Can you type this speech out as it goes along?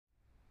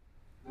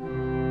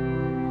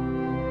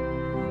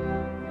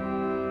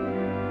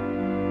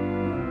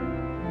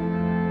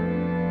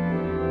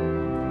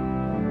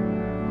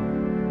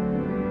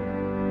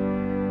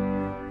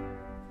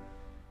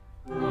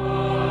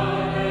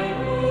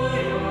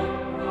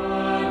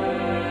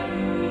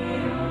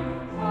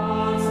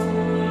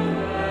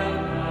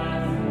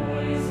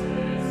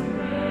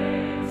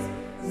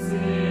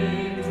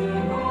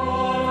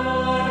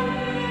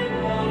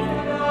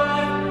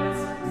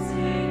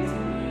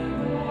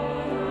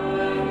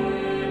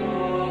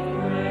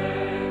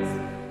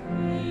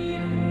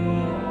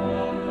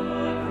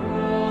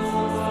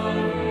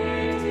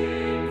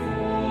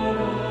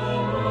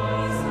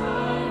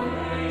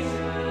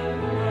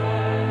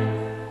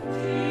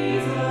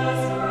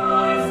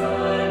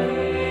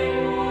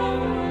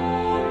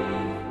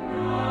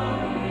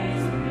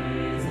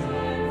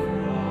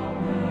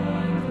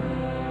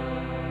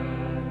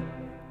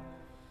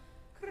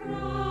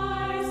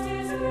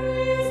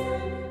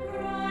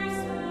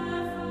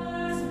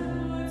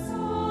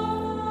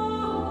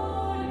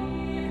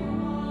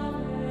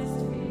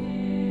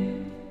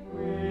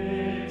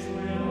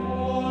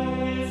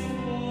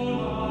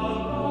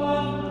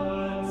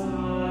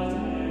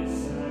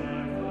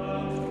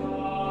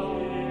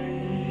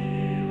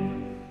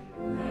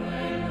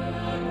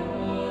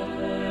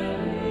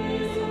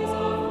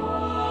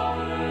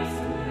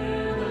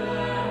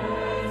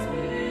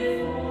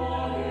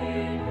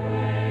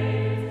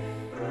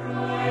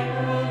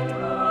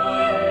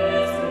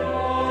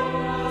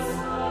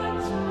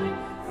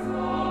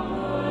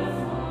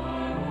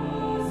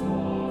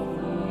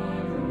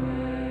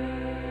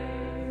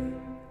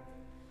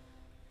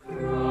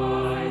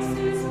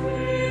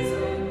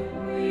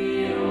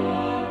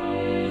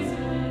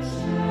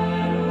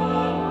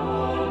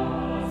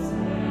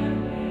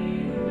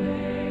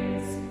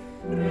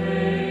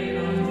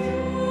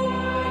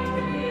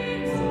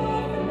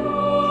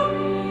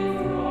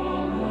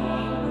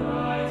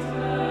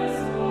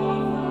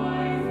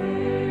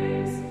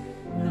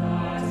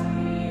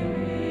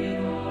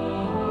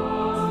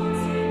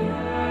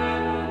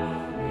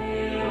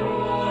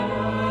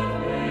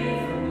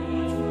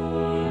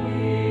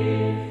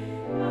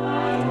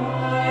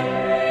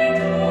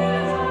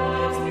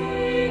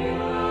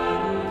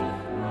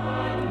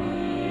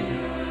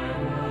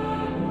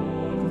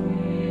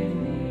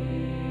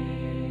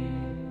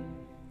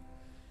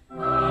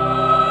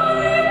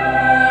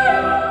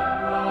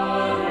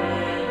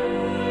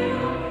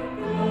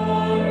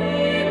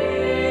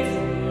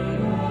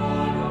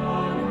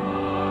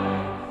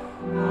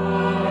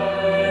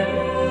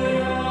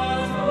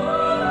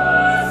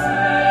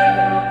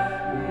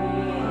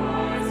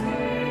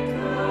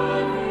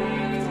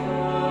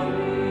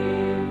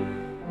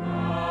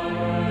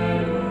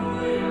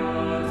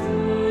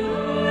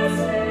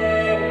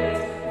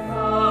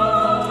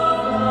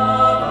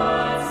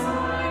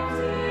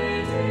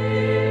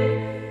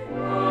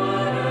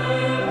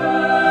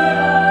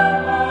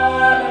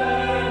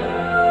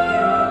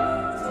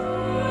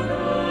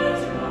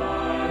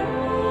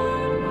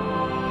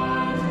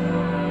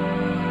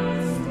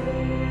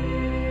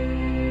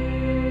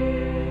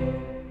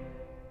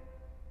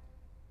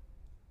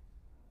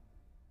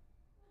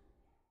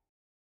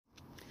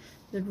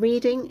The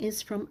reading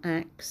is from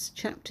Acts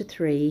chapter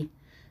 3,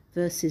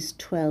 verses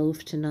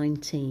 12 to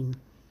 19.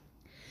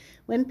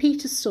 When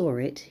Peter saw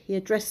it, he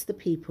addressed the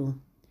people.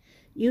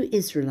 "You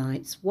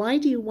Israelites, why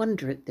do you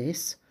wonder at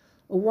this?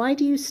 Or why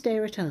do you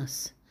stare at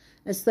us,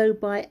 as though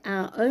by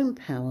our own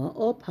power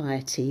or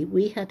piety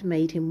we had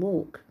made him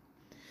walk?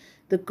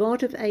 The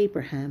God of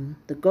Abraham,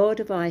 the God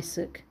of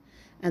Isaac,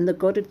 and the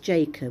God of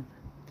Jacob,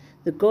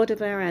 the God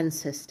of our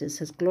ancestors,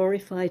 has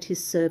glorified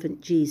his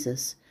servant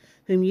Jesus,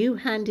 whom you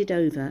handed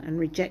over and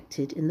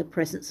rejected in the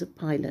presence of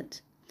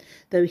Pilate,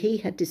 though he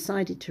had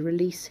decided to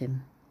release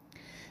him.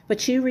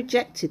 But you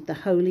rejected the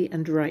holy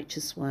and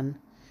righteous one,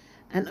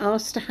 and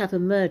asked to have a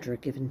murderer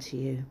given to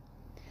you.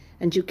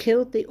 And you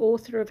killed the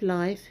author of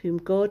life, whom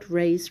God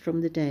raised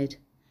from the dead.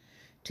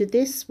 To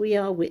this we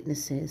are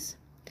witnesses.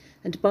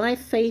 And by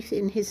faith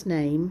in his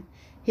name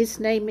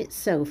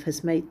itself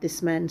has made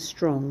this man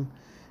strong,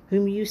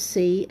 whom you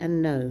see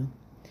and know.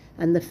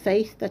 And the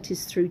faith that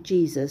is through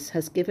Jesus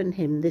has given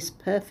him this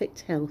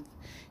perfect health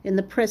in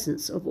the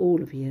presence of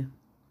all of you.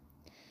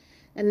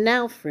 And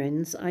now,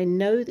 friends, I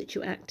know that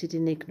you acted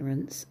in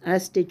ignorance,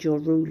 as did your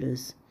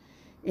rulers.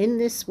 In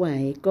this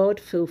way, God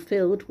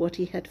fulfilled what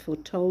he had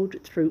foretold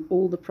through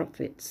all the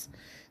prophets,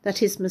 that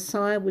his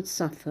Messiah would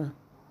suffer.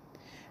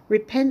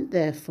 Repent,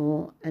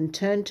 therefore, and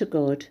turn to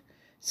God,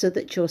 so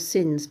that your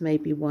sins may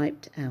be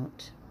wiped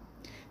out."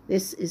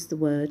 This is the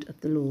word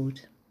of the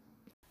Lord.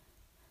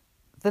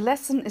 The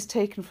lesson is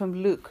taken from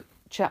Luke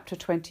chapter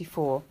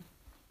 24.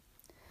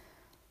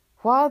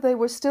 While they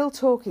were still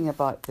talking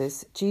about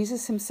this,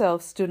 Jesus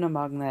himself stood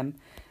among them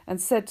and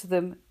said to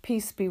them,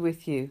 "Peace be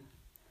with you."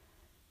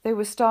 They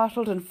were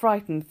startled and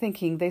frightened,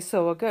 thinking they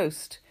saw a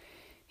ghost.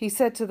 He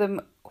said to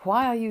them,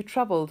 "Why are you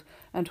troubled,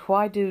 and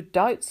why do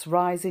doubts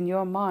rise in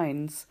your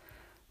minds?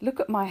 Look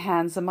at my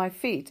hands and my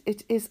feet.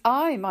 It is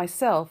I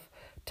myself.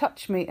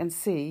 Touch me and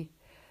see.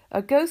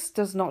 A ghost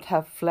does not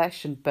have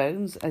flesh and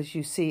bones, as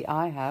you see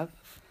I have."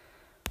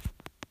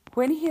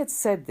 When he had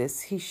said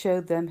this, he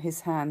showed them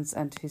his hands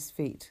and his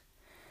feet.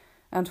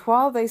 And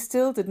while they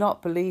still did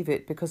not believe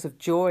it because of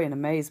joy and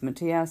amazement,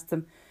 he asked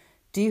them,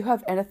 "Do you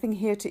have anything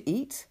here to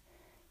eat?"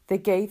 They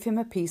gave him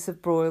a piece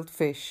of broiled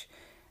fish,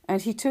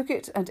 and he took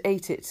it and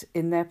ate it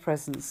in their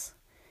presence.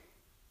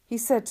 He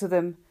said to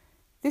them,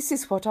 "This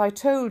is what I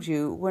told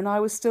you when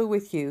I was still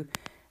with you.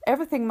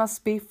 Everything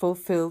must be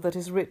fulfilled that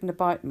is written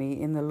about me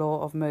in the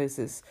law of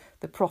Moses,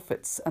 the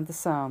prophets, and the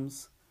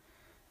Psalms."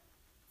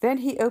 Then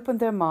he opened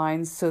their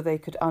minds so they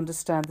could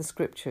understand the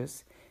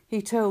scriptures.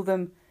 He told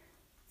them,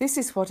 "This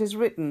is what is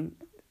written.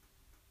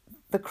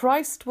 The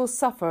Christ will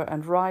suffer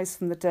and rise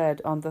from the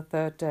dead on the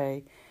third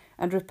day,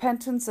 and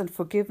repentance and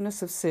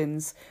forgiveness of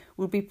sins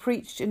will be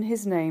preached in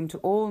his name to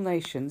all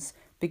nations,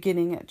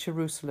 beginning at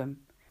Jerusalem.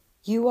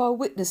 You are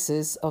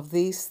witnesses of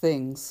these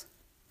things."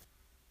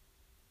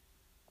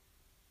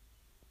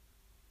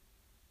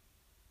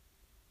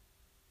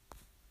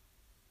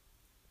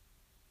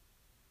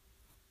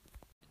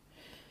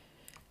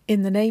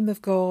 In the name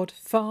of God,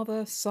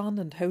 Father, Son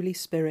and Holy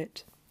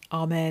Spirit.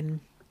 Amen.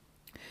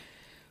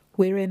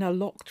 We're in a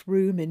locked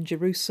room in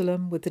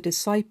Jerusalem with the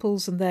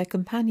disciples and their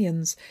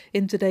companions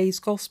in today's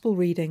Gospel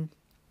reading.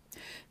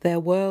 Their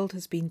world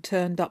has been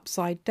turned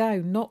upside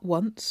down, not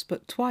once,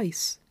 but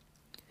twice.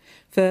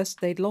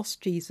 First, they'd lost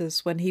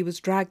Jesus when he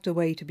was dragged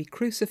away to be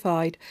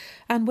crucified,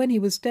 and when he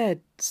was dead,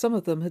 some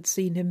of them had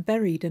seen him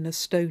buried in a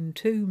stone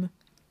tomb.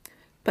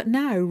 But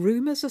now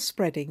rumours are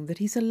spreading that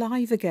he's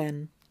alive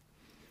again.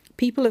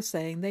 People are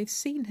saying they've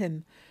seen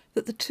him,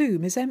 that the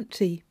tomb is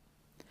empty.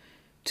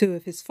 2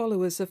 of his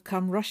followers have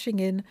come rushing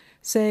in,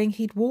 saying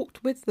he'd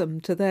walked with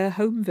them to their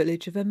home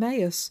village of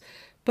Emmaus,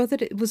 but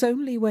that it was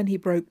only when he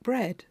broke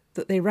bread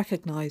that they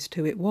recognised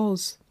who it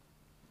was.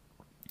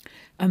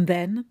 And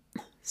then,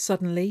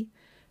 suddenly,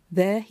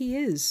 there he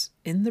is,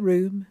 in the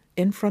room,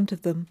 in front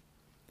of them.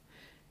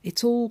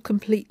 It's all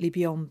completely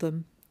beyond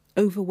them,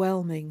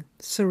 overwhelming,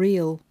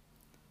 surreal.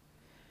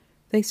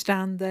 They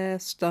stand there,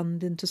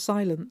 stunned into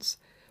silence,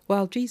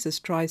 while Jesus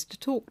tries to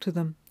talk to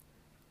them.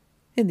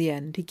 In the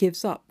end, he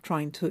gives up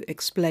trying to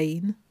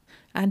explain,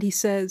 and he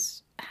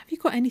says, "Have you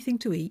got anything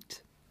to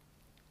eat?"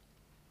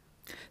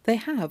 They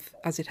have,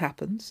 as it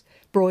happens,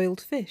 broiled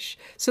fish,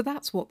 so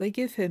that's what they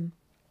give him.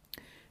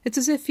 It's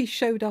as if he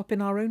showed up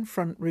in our own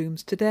front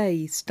rooms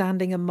today,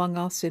 standing among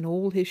us in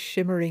all his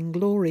shimmering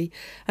glory,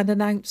 and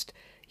announced,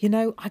 "You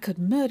know, I could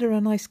murder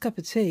a nice cup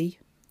of tea."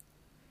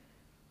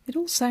 It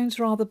all sounds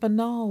rather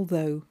banal,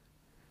 though.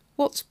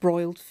 What's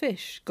broiled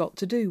fish got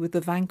to do with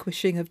the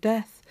vanquishing of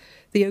death,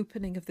 the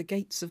opening of the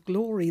gates of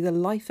glory, the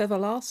life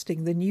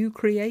everlasting, the new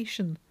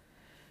creation?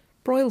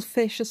 Broiled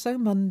fish are so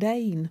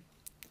mundane.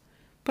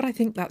 But I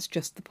think that's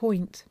just the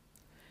point.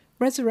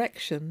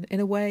 Resurrection, in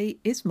a way,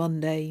 is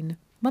mundane.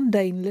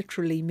 Mundane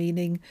literally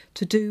meaning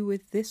to do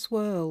with this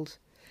world,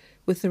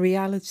 with the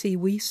reality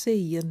we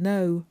see and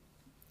know.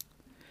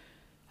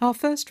 Our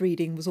first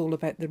reading was all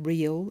about the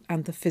real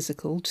and the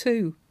physical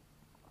too.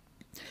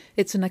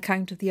 It's an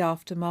account of the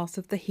aftermath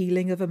of the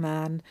healing of a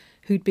man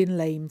who'd been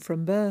lame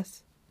from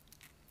birth.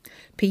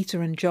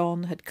 Peter and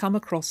John had come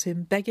across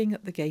him begging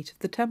at the gate of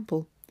the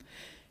temple.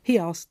 He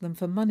asked them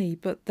for money,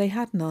 but they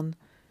had none.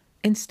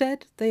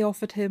 Instead, they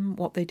offered him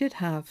what they did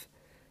have,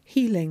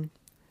 healing,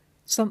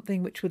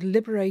 something which would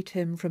liberate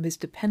him from his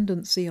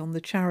dependency on the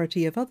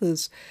charity of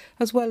others,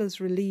 as well as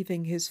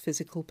relieving his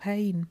physical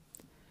pain.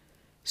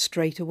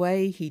 Straight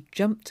away he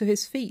jumped to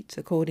his feet,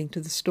 according to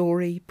the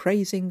story,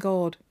 praising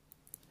God.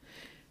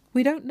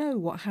 We don't know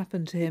what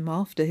happened to him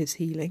after his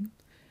healing.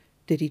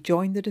 Did he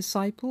join the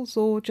disciples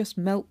or just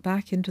melt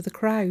back into the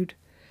crowd?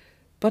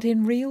 But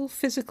in real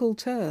physical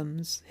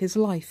terms, his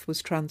life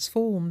was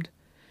transformed,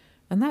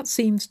 and that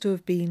seems to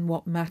have been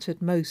what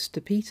mattered most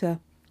to Peter.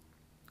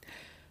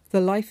 The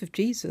life of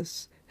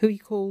Jesus, who he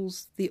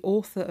calls the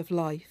author of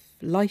life,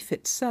 life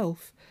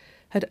itself,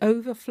 had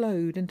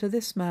overflowed into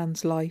this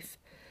man's life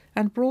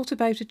and brought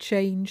about a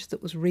change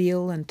that was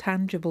real and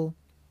tangible.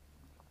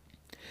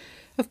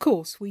 Of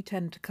course, we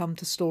tend to come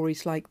to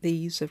stories like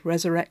these of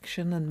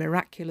resurrection and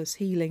miraculous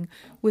healing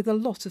with a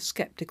lot of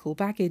sceptical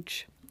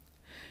baggage.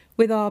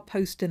 With our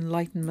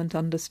post-Enlightenment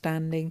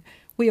understanding,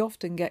 we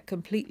often get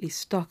completely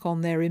stuck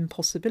on their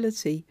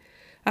impossibility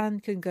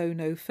and can go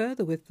no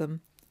further with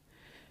them.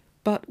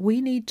 But we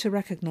need to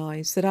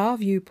recognise that our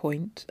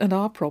viewpoint and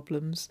our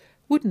problems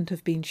wouldn't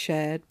have been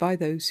shared by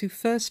those who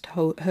first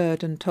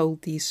heard and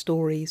told these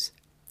stories.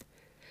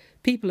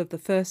 People of the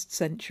first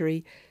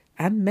century,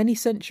 and many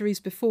centuries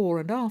before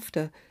and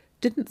after,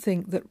 didn't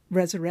think that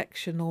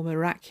resurrection or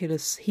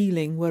miraculous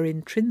healing were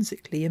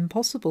intrinsically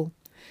impossible,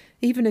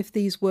 even if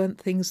these weren't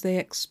things they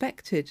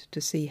expected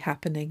to see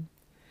happening.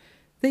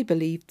 They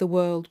believed the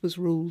world was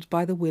ruled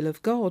by the will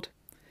of God.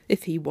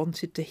 If he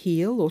wanted to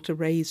heal or to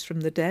raise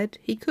from the dead,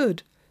 he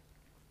could.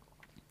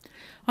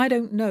 I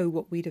don't know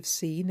what we'd have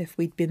seen if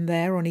we'd been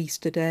there on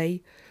Easter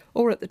Day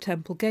or at the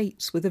temple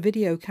gates with a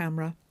video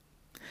camera.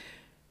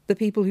 The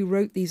people who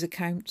wrote these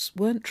accounts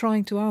weren't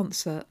trying to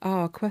answer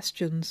our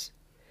questions.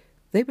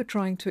 They were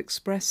trying to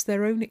express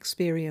their own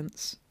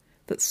experience,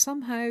 that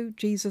somehow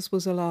Jesus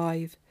was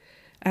alive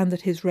and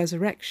that his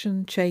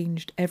resurrection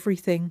changed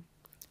everything.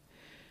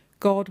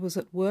 God was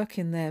at work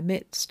in their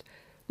midst,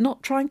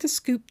 not trying to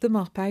scoop them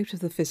up out of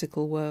the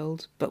physical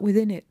world, but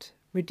within it,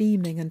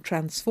 redeeming and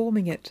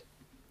transforming it.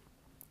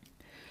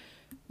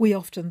 We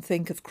often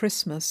think of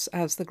Christmas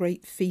as the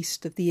great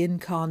feast of the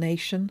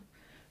Incarnation,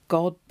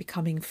 God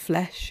becoming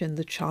flesh in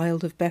the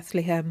child of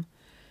Bethlehem.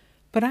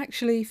 But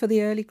actually, for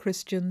the early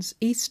Christians,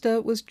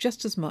 Easter was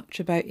just as much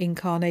about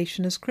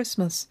incarnation as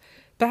Christmas,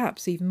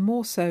 perhaps even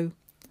more so.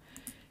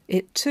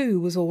 It too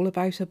was all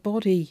about a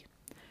body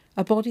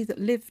that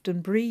lived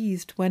and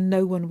breathed when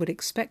no one would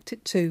expect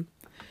it to,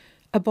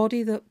 a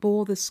body that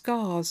bore the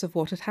scars of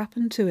what had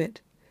happened to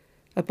it,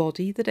 a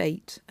body that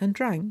ate and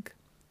drank.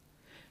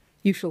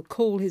 "You shall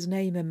call his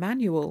name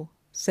Emmanuel,"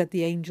 said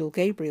the angel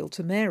Gabriel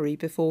to Mary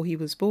before he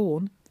was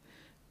born.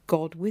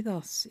 God with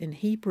us in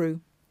Hebrew.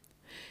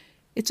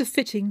 It's a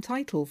fitting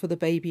title for the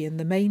baby in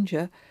the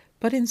manger,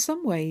 but in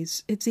some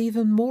ways it's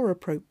even more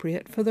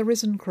appropriate for the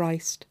risen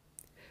Christ.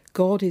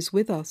 God is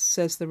with us,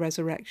 says the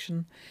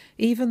resurrection,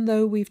 even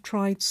though we've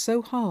tried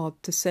so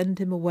hard to send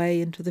him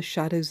away into the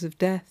shadows of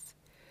death.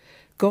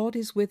 God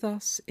is with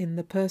us in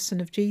the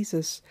person of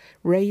Jesus,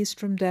 raised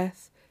from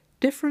death,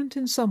 different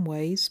in some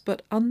ways,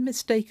 but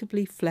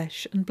unmistakably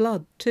flesh and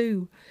blood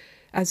too,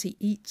 as he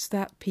eats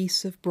that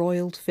piece of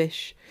broiled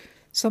fish,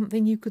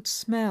 something you could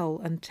smell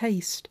and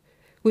taste,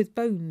 with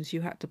bones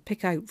you had to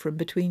pick out from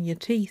between your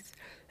teeth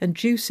and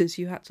juices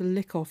you had to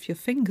lick off your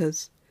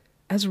fingers,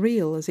 as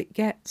real as it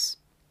gets.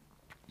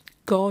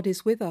 God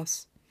is with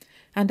us,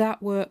 and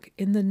at work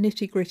in the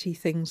nitty-gritty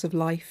things of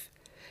life,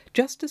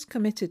 just as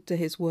committed to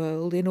his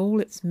world in all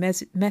its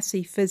messy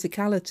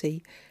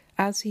physicality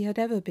as he had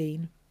ever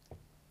been.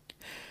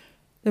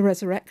 The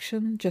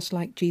resurrection, just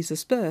like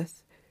Jesus'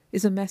 birth,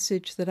 is a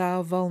message that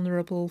our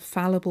vulnerable,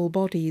 fallible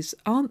bodies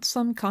aren't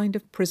some kind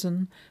of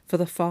prison for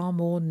the far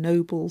more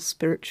noble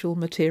spiritual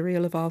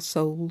material of our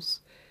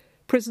souls,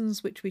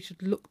 prisons which we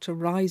should look to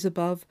rise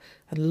above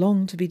and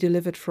long to be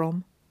delivered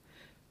from.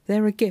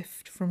 They're a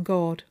gift from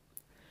God,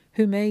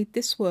 who made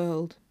this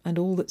world and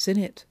all that's in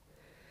it,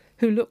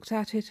 who looked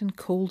at it and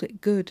called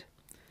it good,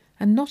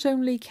 and not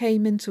only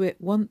came into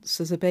it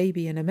once as a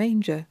baby in a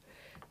manger,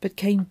 but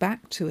came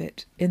back to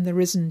it in the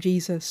risen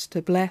Jesus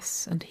to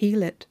bless and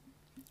heal it.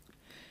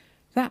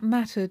 That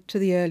mattered to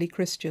the early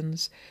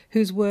Christians,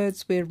 whose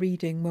words we're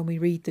reading when we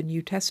read the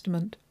New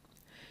Testament.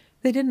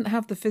 They didn't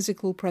have the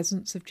physical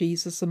presence of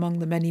Jesus among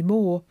them any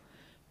more,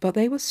 but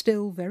they were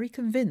still very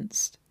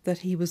convinced that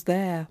he was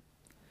there.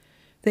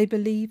 They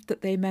believed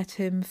that they met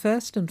him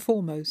first and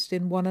foremost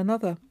in one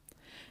another,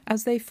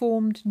 as they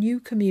formed new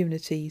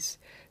communities,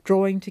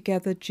 drawing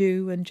together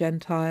Jew and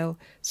Gentile,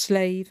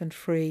 slave and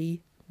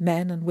free,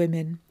 men and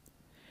women.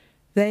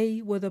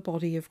 They were the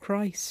body of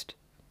Christ.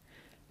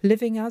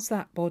 Living as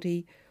that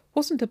body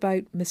wasn't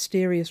about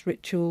mysterious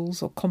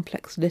rituals or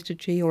complex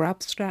liturgy or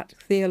abstract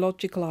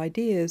theological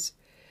ideas.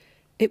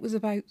 It was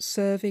about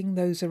serving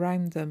those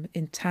around them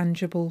in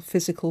tangible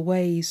physical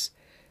ways,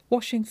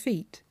 washing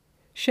feet,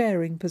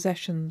 sharing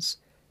possessions,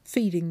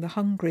 feeding the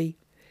hungry,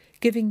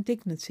 giving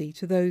dignity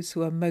to those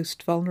who are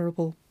most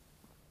vulnerable.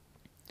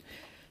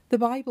 The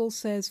Bible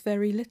says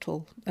very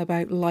little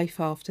about life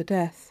after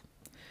death,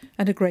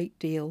 and a great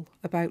deal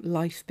about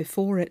life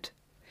before it,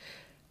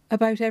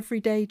 about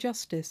everyday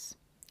justice,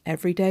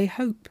 everyday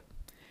hope,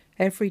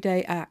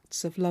 everyday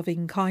acts of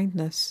loving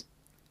kindness.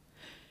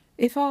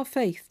 If our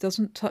faith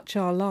doesn't touch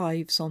our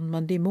lives on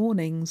Monday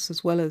mornings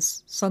as well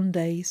as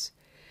Sundays,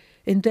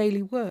 in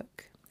daily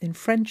work, in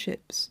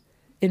friendships,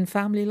 in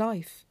family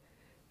life,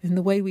 in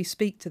the way we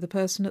speak to the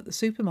person at the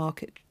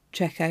supermarket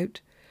checkout,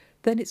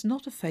 then it's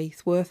not a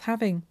faith worth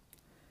having.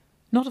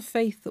 Not a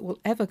faith that will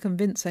ever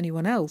convince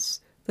anyone else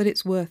that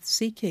it's worth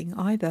seeking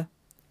either.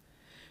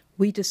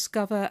 We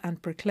discover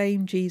and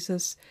proclaim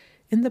Jesus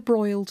in the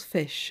broiled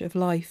fish of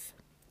life.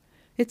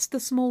 It's the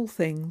small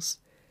things,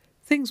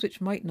 things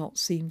which might not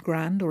seem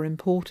grand or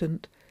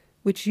important,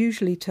 which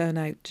usually turn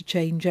out to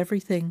change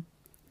everything.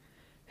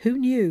 Who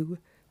knew,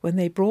 when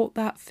they brought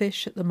that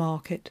fish at the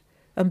market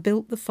and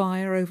built the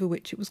fire over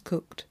which it was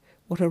cooked,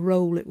 what a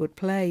role it would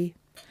play,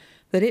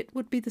 that it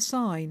would be the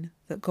sign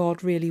that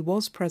God really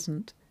was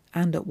present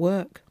and at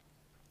work?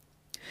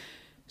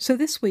 So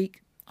this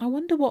week, I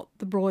wonder what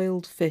the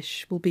broiled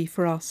fish will be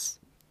for us.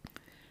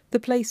 The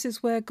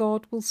places where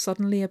God will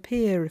suddenly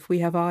appear if we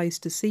have eyes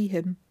to see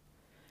him.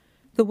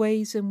 The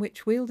ways in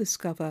which we'll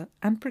discover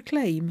and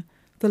proclaim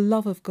the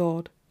love of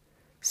God,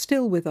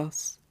 still with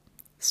us,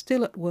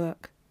 still at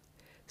work,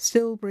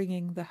 still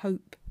bringing the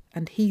hope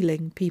and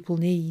healing people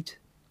need.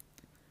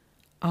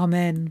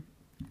 Amen.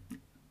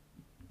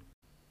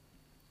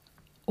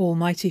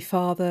 Almighty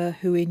Father,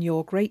 who in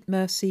your great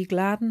mercy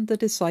gladdened the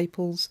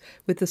disciples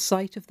with the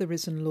sight of the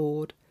risen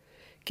Lord,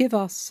 give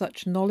us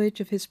such knowledge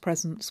of his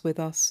presence with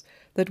us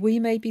that we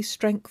may be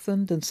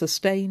strengthened and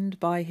sustained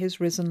by his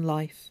risen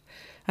life,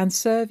 and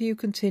serve you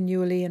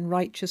continually in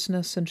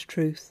righteousness and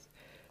truth.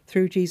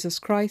 Through Jesus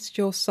Christ,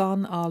 your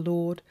Son, our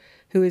Lord,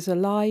 who is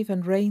alive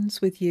and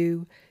reigns with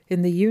you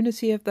in the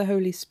unity of the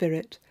Holy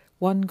Spirit,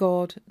 one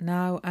God,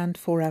 now and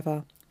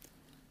forever.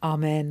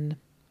 Amen.